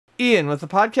Ian, with the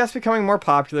podcast becoming more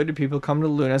popular, do people come to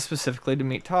Luna specifically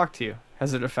to talk to you?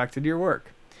 Has it affected your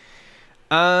work?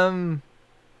 Yeah,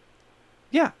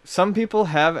 some people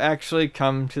have actually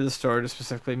come to the store to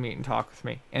specifically meet and talk with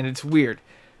me, and it's weird.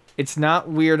 It's not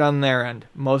weird on their end.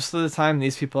 Most of the time,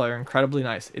 these people are incredibly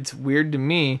nice. It's weird to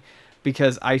me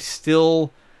because I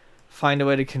still find a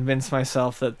way to convince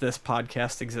myself that this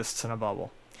podcast exists in a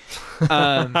bubble.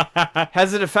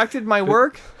 Has it affected my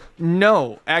work?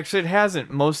 No, actually it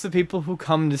hasn't. Most of the people who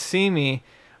come to see me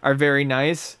are very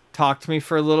nice, talk to me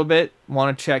for a little bit,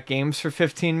 want to check games for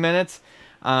 15 minutes,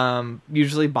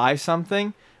 usually buy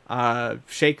something,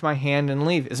 shake my hand and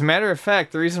leave. As a matter of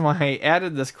fact, the reason why I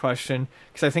added this question,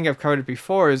 because I think I've covered it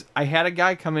before, is I had a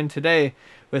guy come in today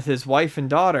with his wife and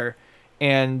daughter,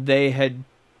 and they had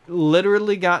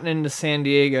literally gotten into San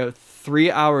Diego 3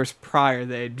 hours prior.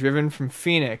 They had driven from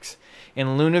Phoenix,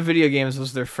 and Luna Video Games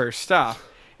was their first stop.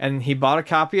 And he bought a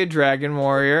copy of Dragon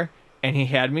Warrior, and he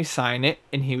had me sign it,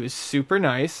 and he was super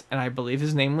nice, and I believe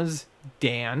his name was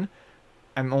Dan.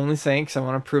 I'm only saying because I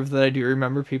want to prove that I do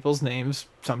remember people's names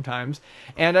sometimes.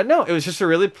 And no, it was just a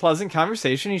really pleasant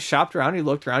conversation. He shopped around, he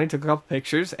looked around, he took a couple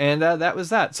pictures, and that was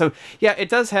that. So yeah, it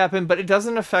does happen, but it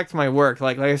doesn't affect my work.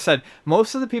 Like I said,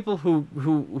 most of the people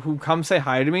who come say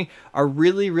hi to me are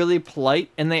really, really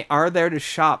polite, and they are there to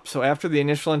shop. So after the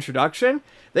initial introduction,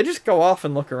 they just go off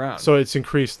and look around. So it's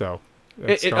increased though.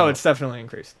 It's definitely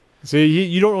increased. So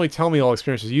you don't really tell me all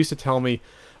experiences. You used to tell me.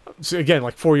 So again,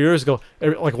 like 4 years ago,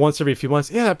 like once every few months,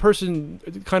 yeah, that person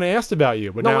kind of asked about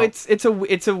you. But no, now it's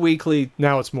a weekly.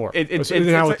 Now it's more. It's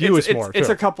more. It's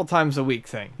a couple times a week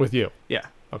thing. With you. Yeah.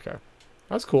 Okay,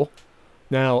 that's cool.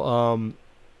 Now,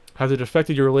 has it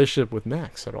affected your relationship with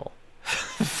Max at all?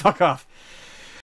 Fuck off.